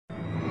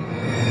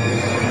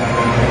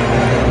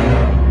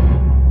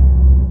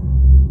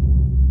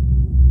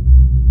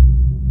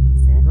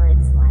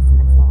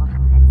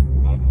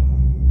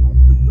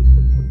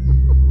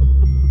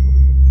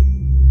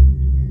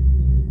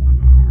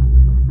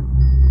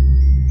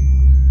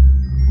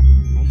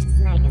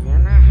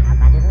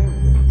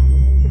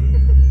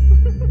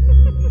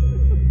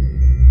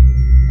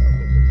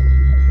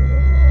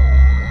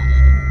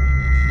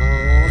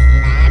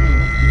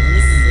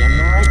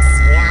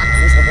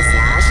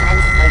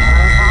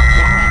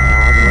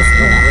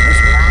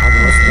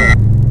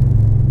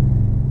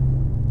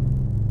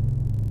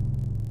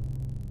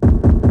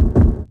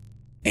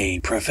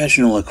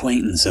professional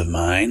acquaintance of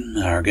mine,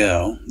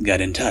 Argo, got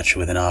in touch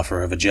with an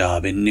offer of a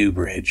job in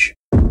Newbridge.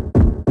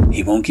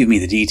 He won't give me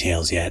the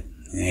details yet.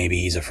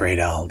 Maybe he's afraid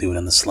I'll do it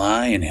on the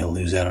sly and he'll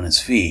lose out on his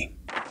fee.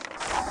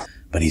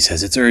 But he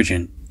says it's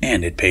urgent,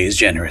 and it pays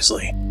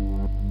generously.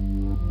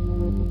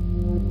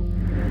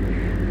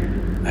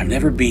 I've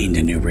never been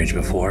to Newbridge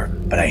before,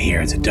 but I hear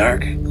it's a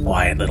dark,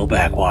 quiet little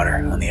backwater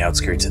on the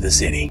outskirts of the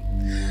city.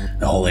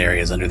 The whole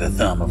area is under the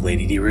thumb of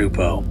Lady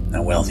DiRupo,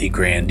 a wealthy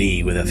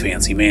grandee with a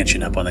fancy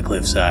mansion up on the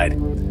cliffside.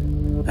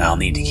 I'll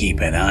need to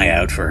keep an eye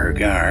out for her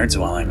guards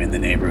while I'm in the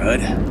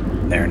neighborhood.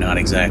 They're not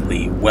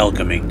exactly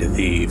welcoming to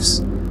thieves.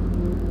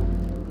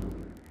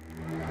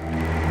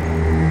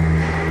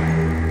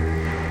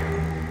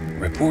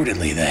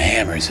 Reportedly, the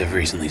Hammers have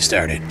recently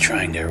started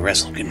trying to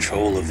wrestle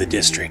control of the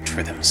district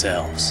for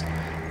themselves,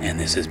 and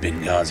this has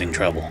been causing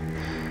trouble.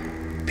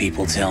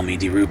 People tell me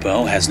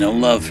DiRupo has no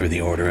love for the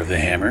Order of the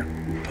Hammer,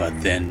 but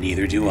then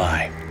neither do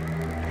I.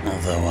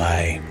 Although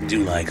I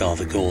do like all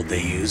the gold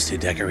they use to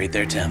decorate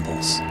their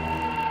temples.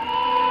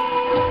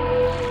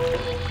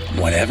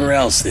 Whatever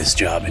else this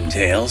job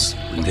entails,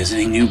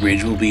 visiting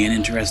Newbridge will be an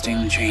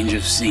interesting change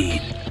of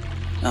scene.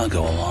 I'll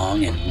go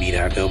along and meet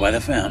Argo by the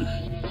fountain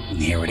and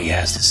hear what he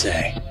has to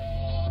say.